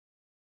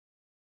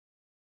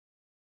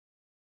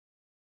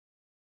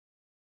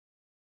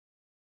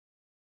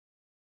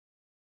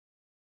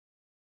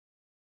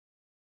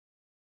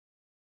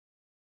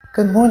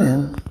Good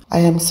morning. I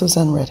am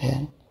Susan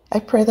Redhead. I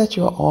pray that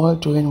you are all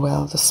doing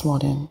well this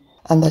morning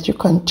and that you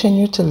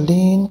continue to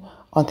lean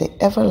on the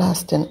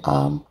everlasting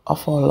arm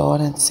of our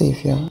Lord and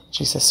Savior,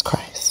 Jesus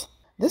Christ.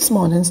 This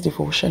morning's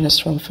devotion is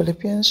from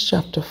Philippians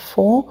chapter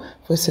 4,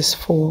 verses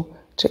 4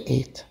 to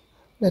 8.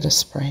 Let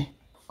us pray.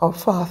 Our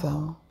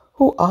Father,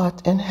 who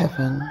art in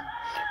heaven,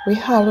 we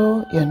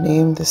hallow your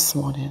name this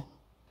morning.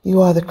 You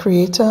are the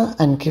creator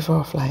and giver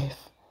of life.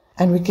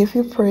 And we give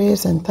you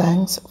praise and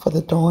thanks for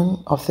the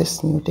dawn of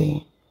this new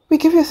day. We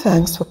give you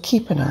thanks for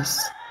keeping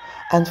us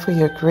and for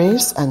your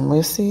grace and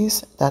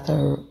mercies that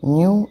are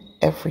new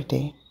every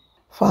day.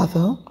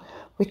 Father,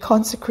 we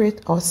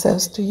consecrate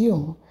ourselves to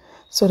you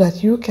so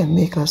that you can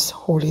make us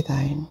wholly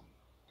thine.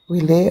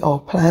 We lay our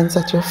plans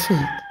at your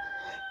feet.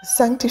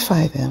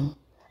 Sanctify them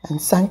and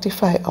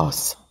sanctify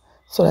us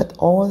so that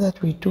all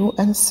that we do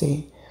and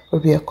say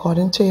will be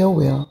according to your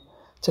will,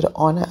 to the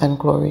honor and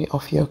glory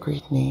of your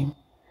great name.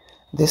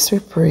 This we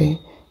pray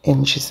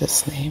in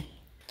Jesus' name.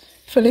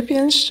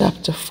 Philippians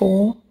chapter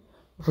 4,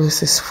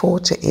 verses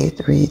 4 to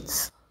 8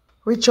 reads,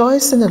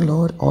 Rejoice in the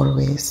Lord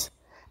always.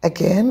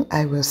 Again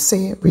I will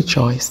say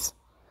rejoice.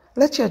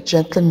 Let your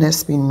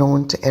gentleness be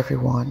known to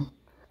everyone.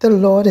 The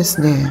Lord is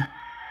near.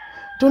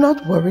 Do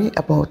not worry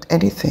about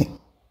anything,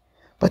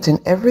 but in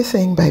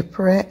everything by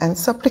prayer and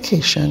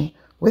supplication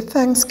with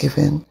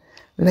thanksgiving,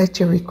 let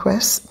your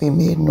requests be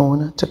made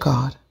known to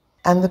God.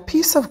 And the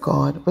peace of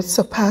God, which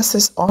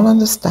surpasses all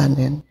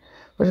understanding,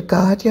 will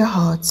guard your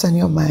hearts and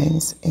your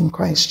minds in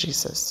Christ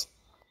Jesus.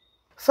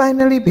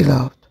 Finally,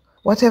 beloved,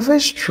 whatever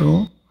is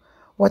true,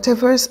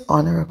 whatever is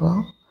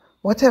honorable,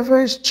 whatever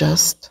is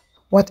just,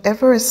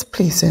 whatever is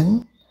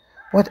pleasing,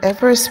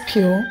 whatever is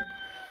pure,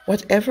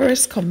 whatever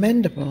is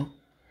commendable,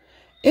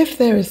 if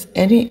there is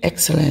any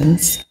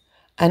excellence,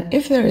 and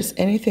if there is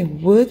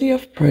anything worthy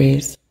of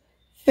praise,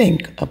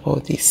 think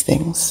about these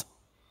things.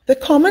 The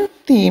common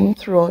theme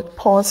throughout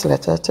Paul's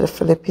letter to the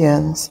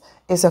Philippians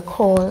is a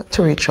call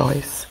to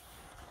rejoice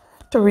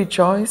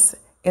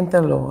in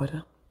the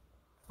Lord.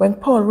 When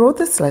Paul wrote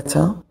this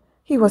letter,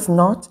 he was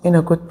not in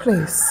a good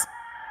place.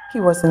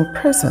 He was in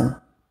prison,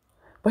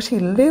 but he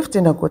lived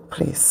in a good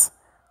place,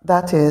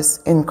 that is,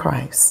 in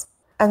Christ,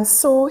 and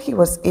so he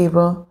was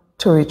able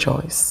to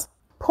rejoice.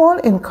 Paul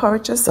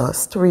encourages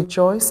us to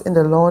rejoice in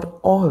the Lord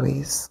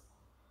always.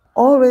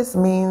 Always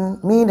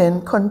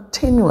meaning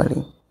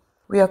continually.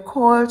 We are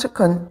called to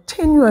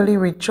continually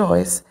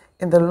rejoice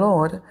in the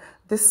Lord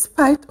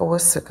despite our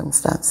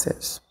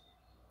circumstances.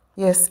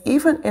 Yes,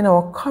 even in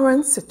our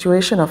current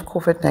situation of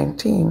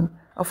COVID-19,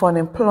 of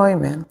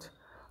unemployment,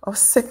 of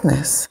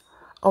sickness,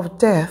 of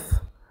death,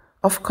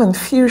 of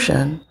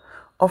confusion,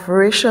 of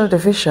racial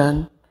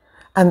division,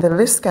 and the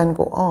list can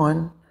go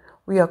on,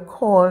 we are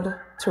called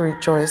to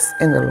rejoice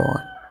in the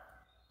Lord.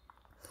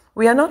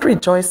 We are not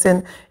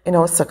rejoicing in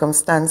our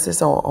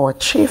circumstances or our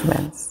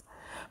achievements,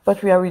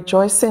 but we are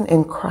rejoicing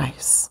in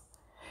Christ,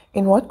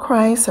 in what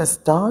Christ has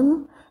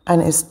done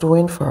and is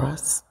doing for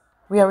us.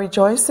 We are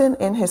rejoicing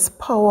in his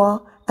power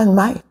and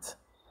might,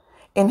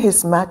 in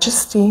his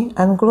majesty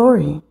and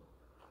glory,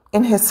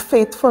 in his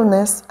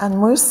faithfulness and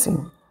mercy,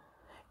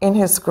 in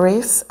his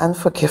grace and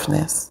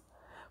forgiveness.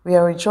 We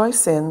are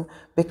rejoicing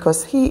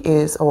because he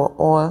is our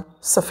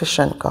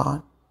all-sufficient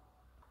God.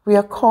 We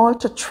are called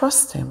to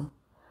trust him,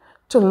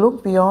 to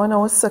look beyond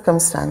our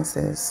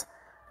circumstances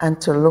and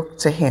to look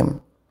to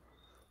him,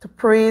 to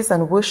praise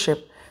and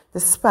worship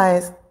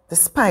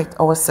despite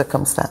our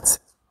circumstances,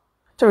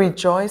 to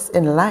rejoice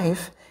in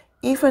life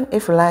even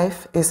if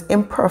life is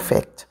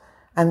imperfect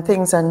and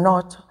things are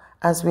not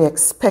as we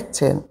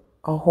expected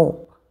or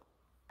hope.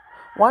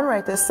 One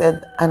writer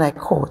said, and I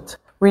quote,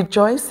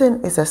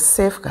 "Rejoicing is a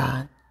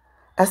safeguard,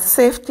 a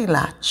safety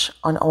latch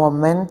on our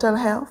mental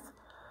health,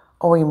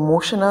 our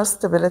emotional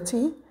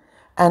stability,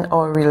 and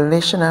our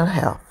relational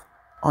health,"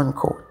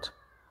 unquote.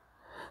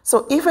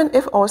 So even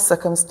if our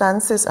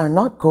circumstances are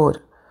not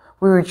good,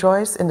 we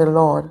rejoice in the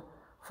Lord,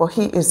 for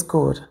he is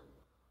good.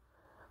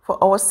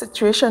 For our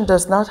situation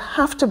does not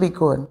have to be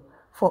good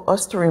for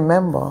us to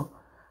remember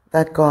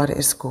that God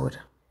is good.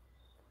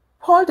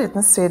 Paul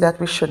didn't say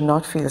that we should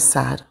not feel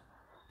sad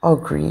or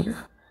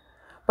grieve,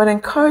 but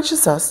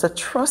encourages us to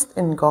trust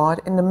in God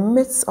in the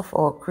midst of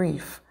our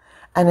grief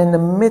and in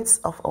the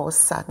midst of our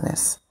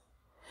sadness.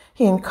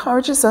 He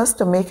encourages us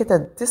to make it a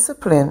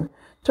discipline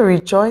to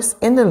rejoice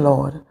in the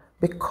Lord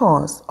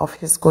because of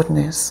his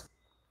goodness.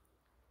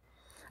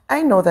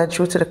 I know that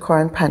due to the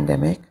current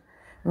pandemic,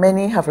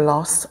 many have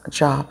lost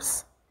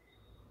jobs.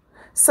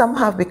 Some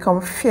have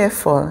become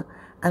fearful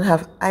and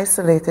have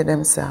isolated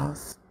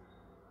themselves.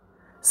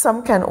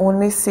 Some can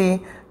only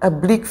see a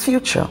bleak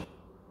future.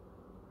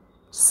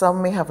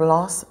 Some may have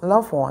lost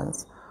loved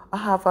ones or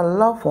have a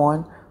loved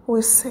one who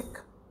is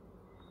sick.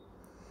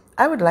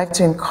 I would like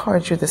to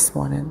encourage you this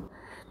morning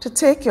to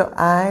take your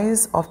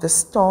eyes off the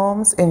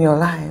storms in your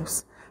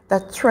lives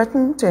that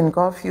threaten to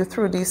engulf you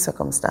through these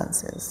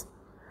circumstances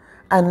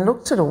and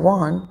look to the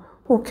one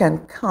who can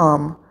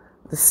calm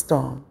the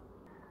storm.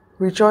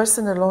 Rejoice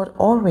in the Lord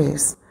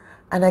always,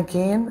 and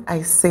again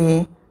I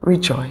say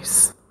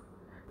rejoice.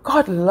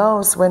 God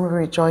loves when we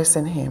rejoice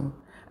in Him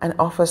and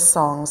offer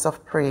songs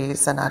of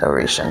praise and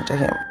adoration to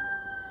Him.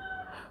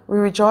 We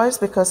rejoice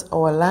because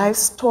our life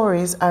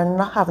stories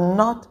have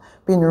not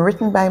been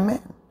written by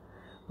men,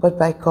 but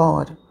by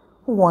God,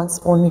 who wants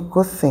only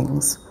good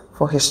things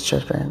for His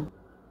children.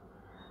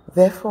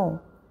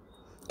 Therefore,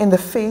 in the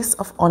face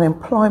of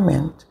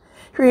unemployment,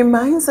 He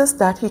reminds us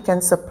that He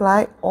can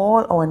supply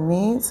all our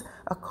needs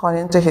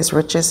according to His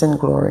riches in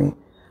glory,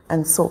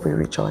 and so we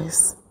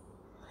rejoice.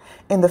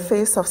 In the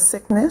face of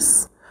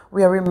sickness,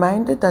 we are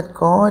reminded that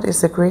God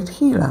is the great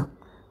healer,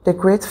 the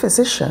great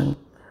physician,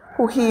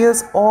 who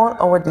heals all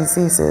our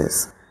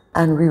diseases,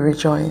 and we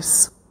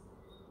rejoice.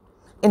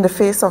 In the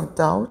face of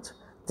doubt,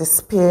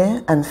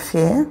 despair, and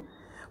fear,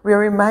 we are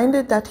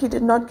reminded that He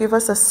did not give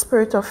us a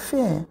spirit of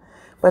fear,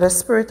 but a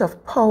spirit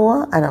of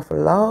power and of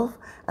love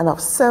and of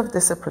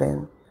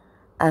self-discipline,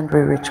 and we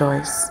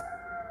rejoice.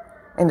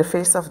 In the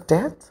face of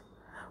death,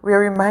 we are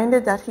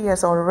reminded that He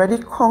has already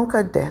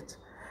conquered death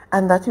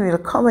and that He will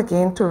come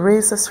again to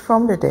raise us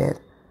from the dead,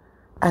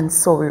 and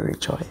so we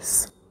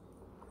rejoice.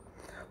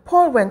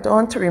 Paul went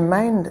on to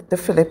remind the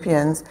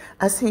Philippians,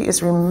 as he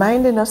is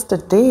reminding us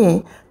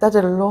today, that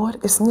the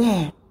Lord is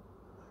near.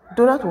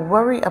 Do not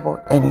worry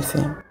about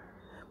anything,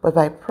 but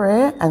by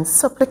prayer and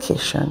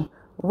supplication,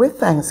 with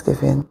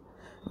thanksgiving,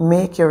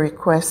 make your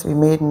requests be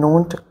made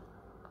known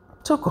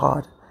to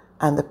God,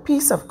 and the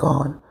peace of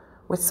God,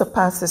 which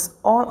surpasses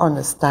all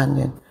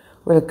understanding,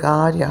 will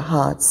guard your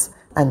hearts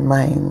and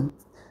minds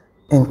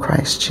in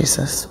Christ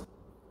Jesus.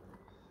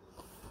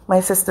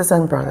 My sisters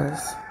and brothers,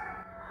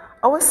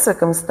 our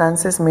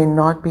circumstances may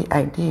not be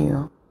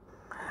ideal,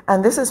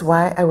 and this is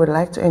why I would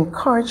like to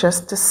encourage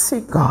us to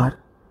seek God,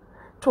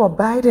 to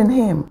abide in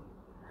Him,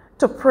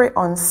 to pray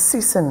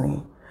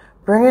unceasingly,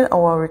 bringing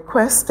our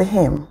requests to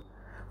Him,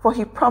 for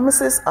He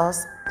promises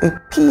us a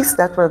peace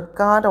that will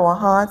guard our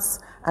hearts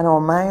and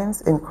our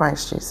minds in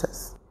Christ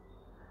Jesus.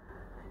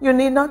 You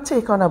need not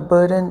take on a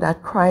burden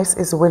that Christ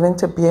is willing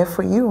to bear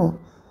for you,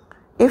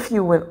 if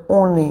you will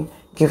only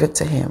give it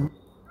to Him.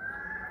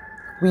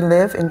 We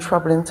live in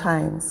troubling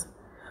times,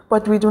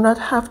 but we do not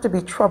have to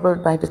be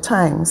troubled by the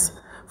times,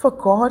 for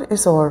God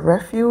is our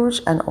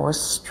refuge and our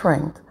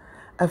strength,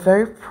 a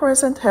very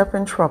present help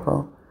in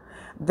trouble.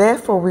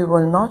 Therefore we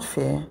will not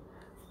fear,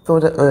 though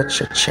the earth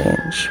should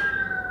change.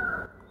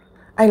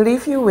 I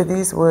leave you with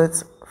these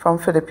words from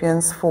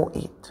Philippians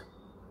 4:8.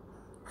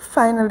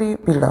 Finally,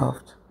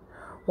 beloved,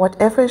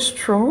 whatever is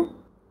true,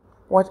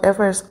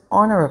 whatever is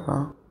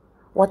honorable,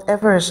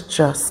 whatever is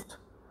just,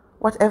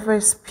 whatever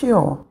is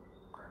pure,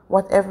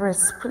 whatever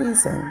is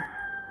pleasing,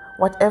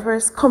 whatever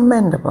is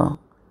commendable,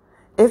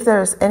 if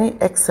there is any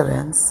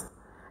excellence,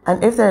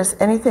 and if there is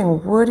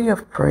anything worthy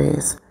of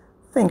praise,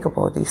 think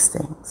about these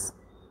things.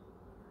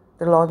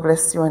 The Lord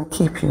bless you and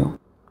keep you.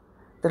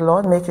 The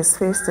Lord make His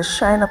face to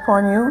shine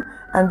upon you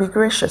and be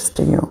gracious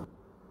to you.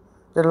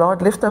 The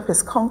Lord lift up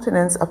His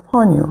countenance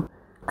upon you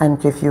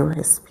and give you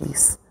His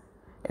peace.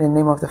 In the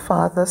name of the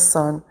Father,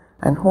 Son,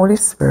 and Holy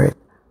Spirit.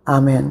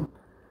 Amen.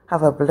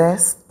 Have a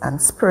blessed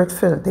and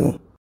spirit-filled day.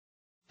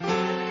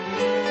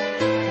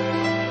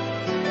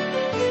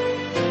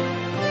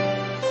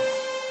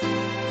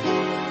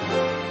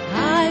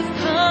 I've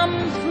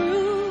come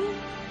through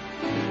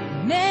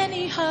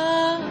many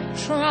hard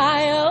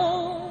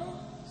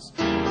trials,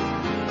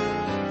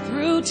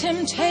 through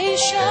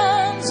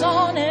temptations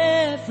on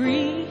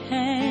every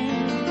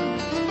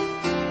hand.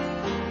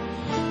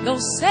 Though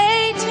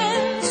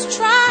Satan's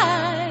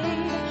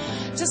tried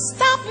to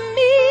stop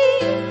me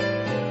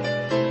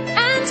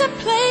and to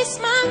place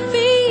my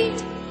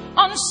feet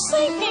on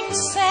sinking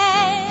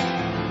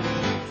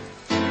sand,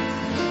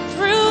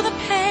 through the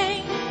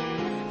pain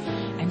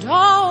and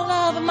all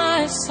of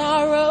my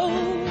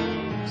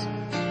sorrows,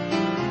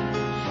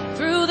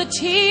 through the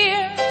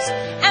tears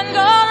and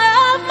all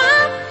of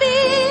my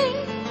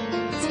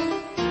fears,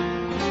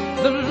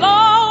 the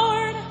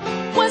Lord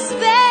was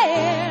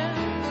there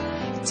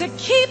to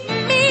keep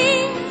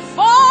me,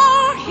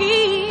 for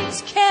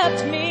He's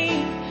kept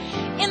me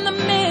in the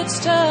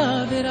midst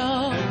of it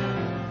all.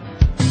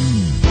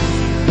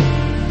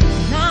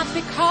 Not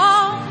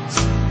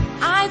because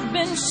I've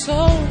been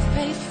so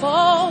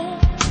faithful,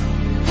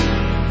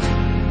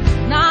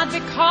 not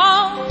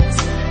because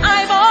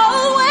I've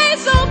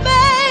always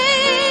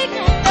obeyed.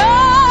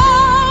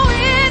 No,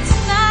 it's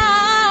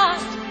not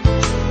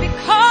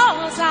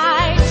because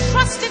I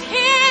trusted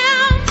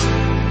Him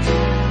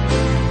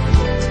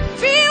to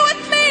be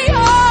with me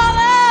all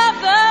of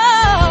the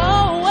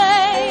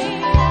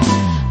way,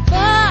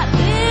 but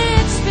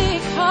it's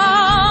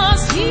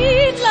because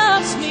He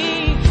loves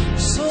me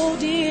so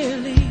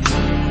dearly.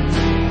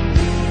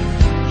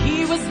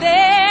 He was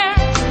there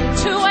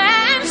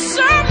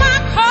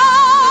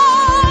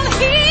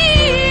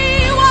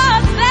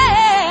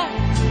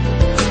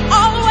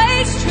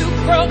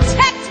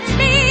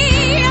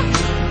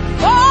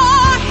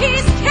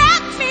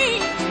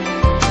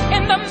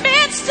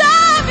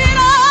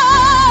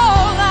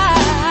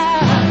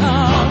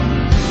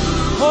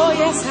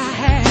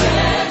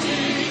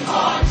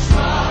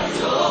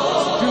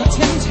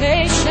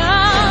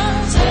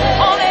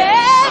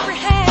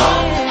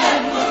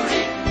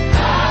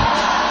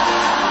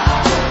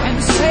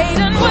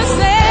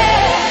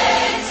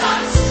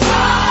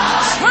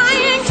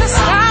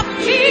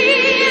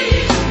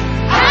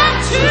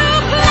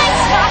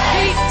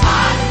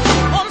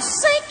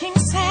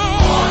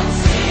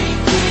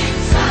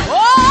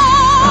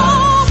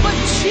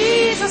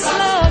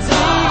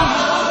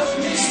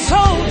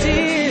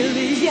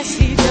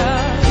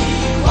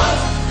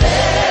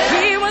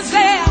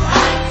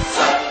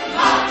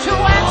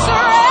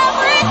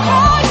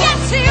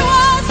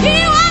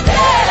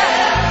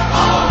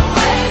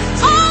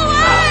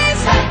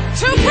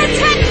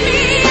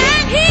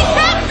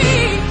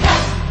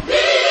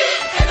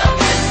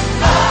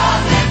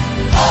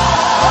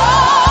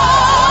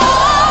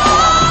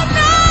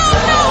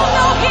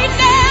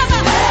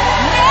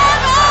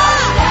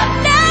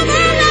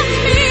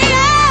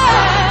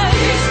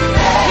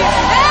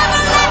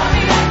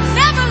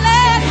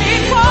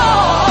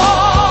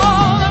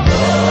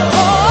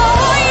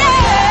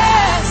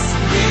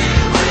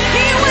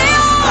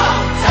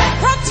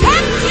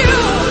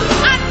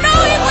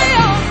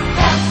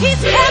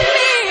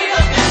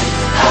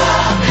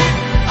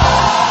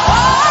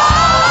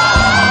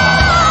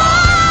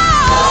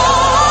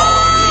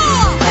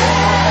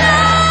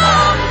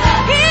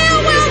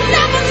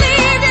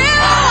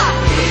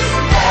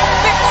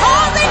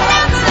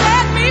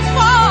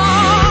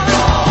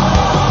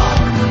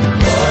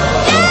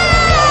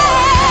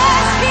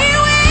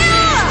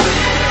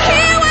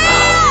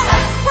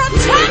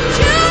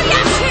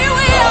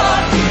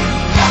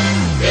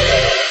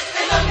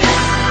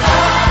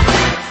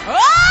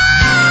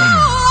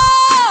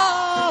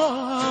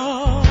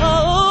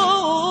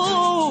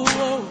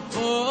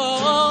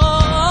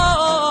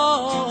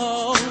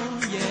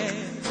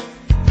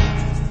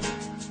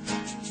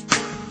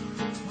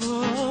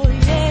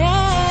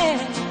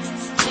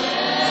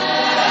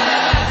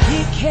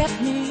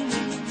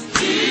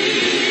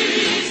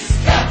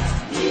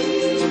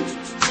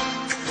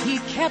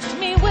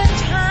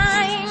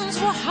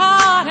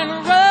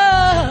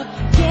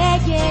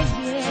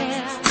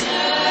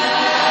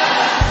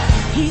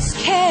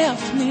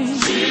kept me.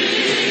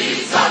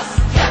 Jesus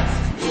kept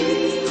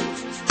me.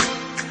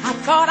 I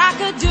thought I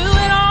could do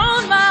it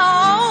on my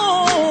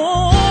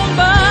own,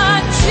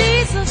 but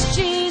Jesus,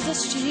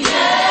 Jesus, Jesus.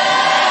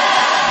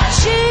 Yeah.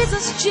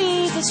 Jesus,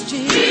 Jesus,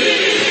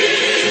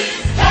 Jesus.